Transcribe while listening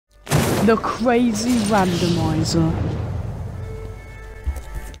The crazy randomizer.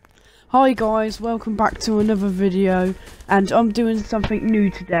 Hi guys, welcome back to another video, and I'm doing something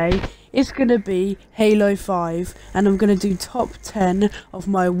new today. It's gonna be Halo 5, and I'm gonna do top 10 of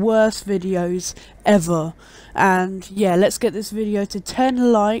my worst videos ever. And yeah, let's get this video to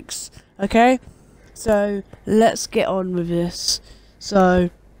 10 likes, okay? So let's get on with this. So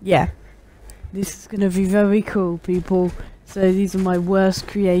yeah, this is gonna be very cool, people. So these are my worst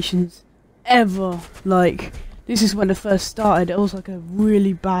creations ever. Like, this is when I first started. I was like a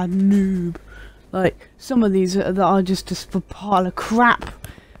really bad noob. Like, some of these are just a pile of crap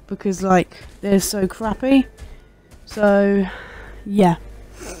because like they're so crappy. So yeah,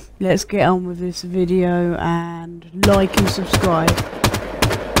 let's get on with this video and like and subscribe.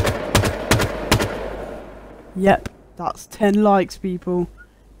 Yep, that's 10 likes, people.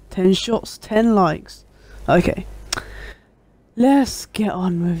 10 shots, 10 likes. Okay, let's get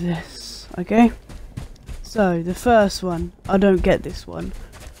on with this. Okay, so the first one, I don't get this one.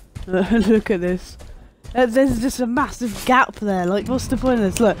 Look at this. There's just a massive gap there. Like, what's the point of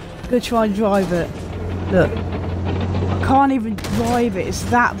this? Look, go try and drive it. Look, I can't even drive it. It's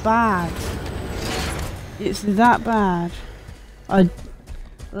that bad. It's that bad.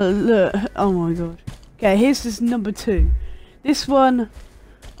 Look. Oh my god. Okay, here's this number 2. This one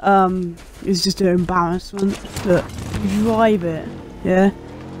is just an embarrassment. Look, you drive it. Yeah.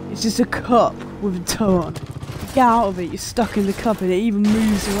 It's just a cup with a toe on. You get out of it, you're stuck in the cup, and it even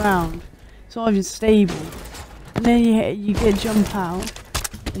moves around. It's not even stable. And then you get jump out,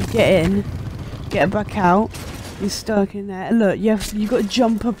 and get in, get back out. You're stuck in there. And look, you got to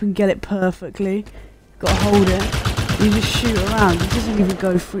jump up and get it perfectly. Got to hold it. You just shoot around. It doesn't even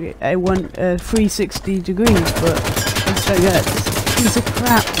go 360 degrees, but I just don't get it. It's a piece of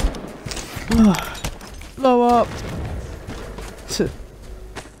crap. Blow up.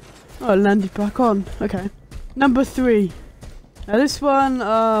 Oh, it landed back on. Okay. Number 3. Now this one,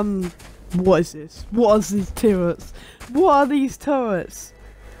 what is this? What are these turrets? What are these turrets?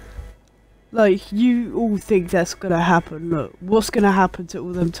 Like, you all think that's gonna happen. Look, what's gonna happen to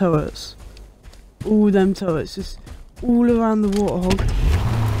all them turrets? All them turrets, just all around the Warthog.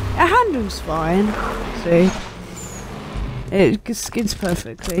 It handles fine, see? It skids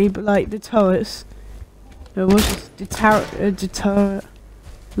perfectly, but like the turrets, no, what's this? Deterrent.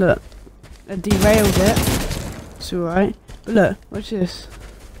 Look, I derailed it. It's alright. But look, watch this.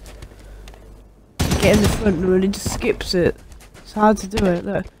 Get in the front and it just skips it. It's hard to do it.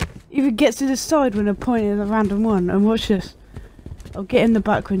 Look, even gets to the side when I point at a random one. And watch this. I'll get in the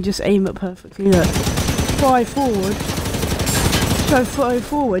back and just aim it perfectly. Look, fly forward. Fly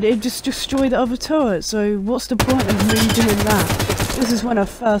forward. It just destroyed the other turret. So what's the point of me doing that? This is when I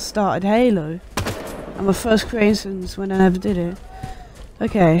first started Halo. And my first creations when I never did it.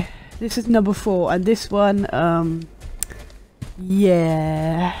 Okay, this is number 4, and this one,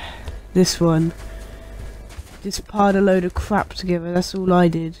 yeah, this one, just piled a load of crap together. That's all I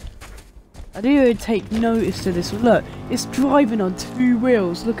did. I didn't even take notice to this one. Look, it's driving on 2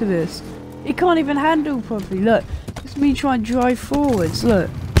 wheels. Look at this. It can't even handle properly. Look, it's me trying to drive forwards. Look,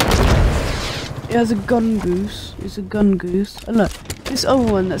 it has a gun goose. It's a gun goose. And look, this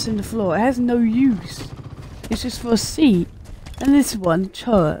other one that's in the floor, it has no use. It's just for a seat. And this one,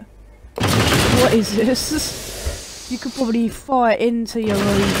 turret. What is this? You could probably fire into your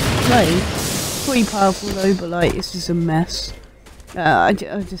own plane. Pretty powerful though, but like, it's just a mess. I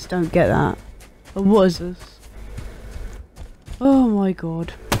just don't get that. But what is this? Oh my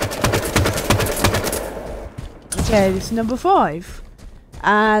god. Okay, this is number 5.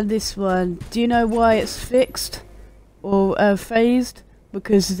 And this one, do you know why it's fixed? Or phased?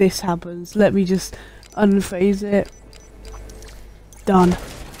 Because this happens. Let me just unphase it. Done.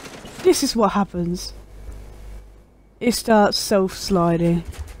 This is what happens. It starts self-sliding.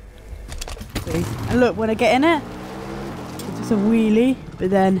 See? And look, when I get in it, it's just a wheelie, but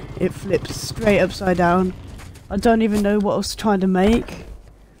then it flips straight upside down. I don't even know what I was trying to make.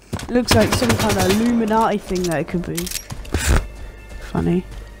 It looks like some kind of Illuminati thing that it could be. Funny.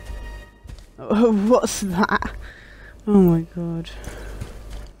 Oh, what's that? Oh my god.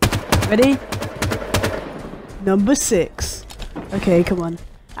 Ready? Number 6. Okay, come on.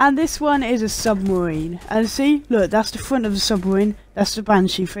 And this one is a submarine. And see, look, that's the front of the submarine. That's the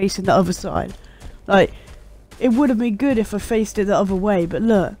Banshee facing the other side. Like, it would have been good if I faced it the other way, but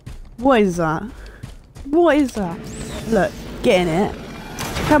look. What is that? What is that? Look, get in it.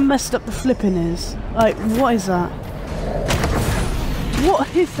 Look how messed up the flipping is. Like, what is that? What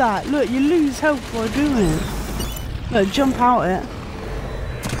is that? Look, you lose health while doing it. Look, jump out it.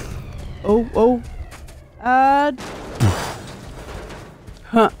 Oh.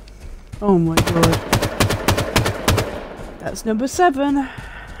 Huh. Oh my god. That's number 7.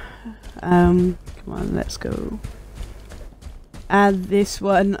 Come on, let's go. And this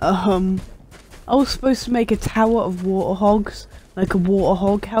one, I was supposed to make a tower of water hogs, like a water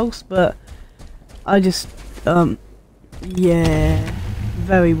hog house, but I just, yeah,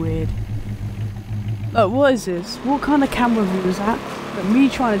 very weird. Like, what is this? What kind of camera view is that? Like, me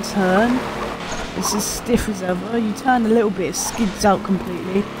trying to turn, it's as stiff as ever. You turn a little bit, it skids out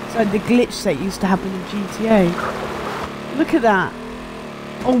completely. It's like the glitch that used to happen in GTA. Look at that.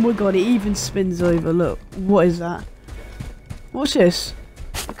 Oh my god, it even spins over. Look, what is that? What's this?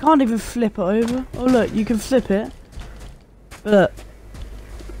 I can't even flip it over. Oh look, you can flip it. But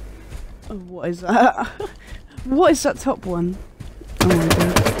oh, what is that? What is that top one? Oh my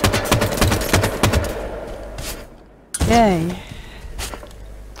god. Yay.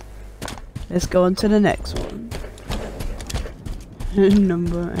 Let's go on to the next one.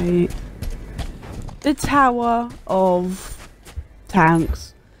 Number 8. The Tower of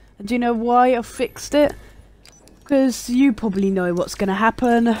Tanks. And do you know why I fixed it? Because you probably know what's going to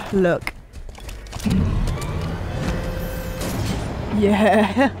happen. Look.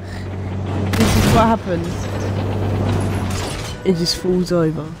 Yeah. This is what happens. It just falls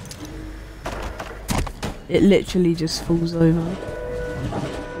over. It literally just falls over.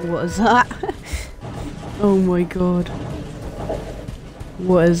 What is that? Oh my god.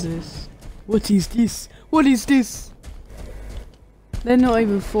 What is this? What is this? What is this? They're not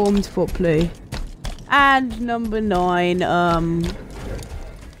even formed properly. And number 9,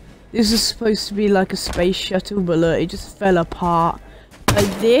 this is supposed to be like a space shuttle, but look, it just fell apart.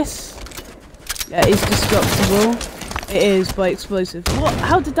 Like this is destructible. It is by explosive. What?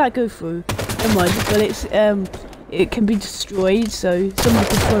 How did that go through? Never mind. But it's it can be destroyed, so someone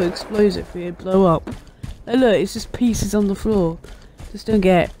can throw explosive for it, blow up. Oh, look, it's just pieces on the floor. Just don't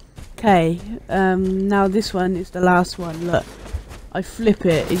get it. Okay. Now this one is the last one. Look, I flip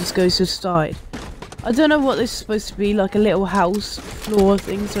it. It just goes to the side. I don't know what this is supposed to be, like a little house floor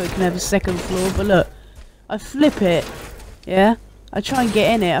thing, so it can have a second floor. But look, I flip it. Yeah. I try and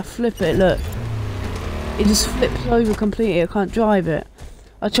get in it. I flip it. Look. It just flips over completely. I can't drive it.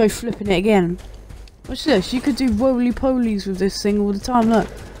 I try flipping it again. Watch this. You could do roly-polies with this thing all the time. Look.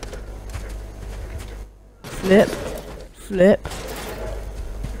 Flip. Flip.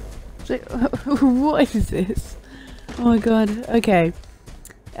 What is this? Oh my god. Okay.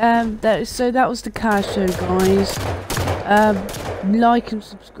 That was the car show, guys. Like and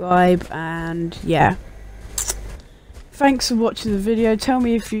subscribe, and yeah. Thanks for watching the video. Tell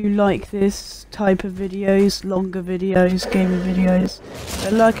me if you like this type of videos, longer videos, gaming videos.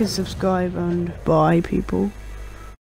 Like and subscribe, and bye, people.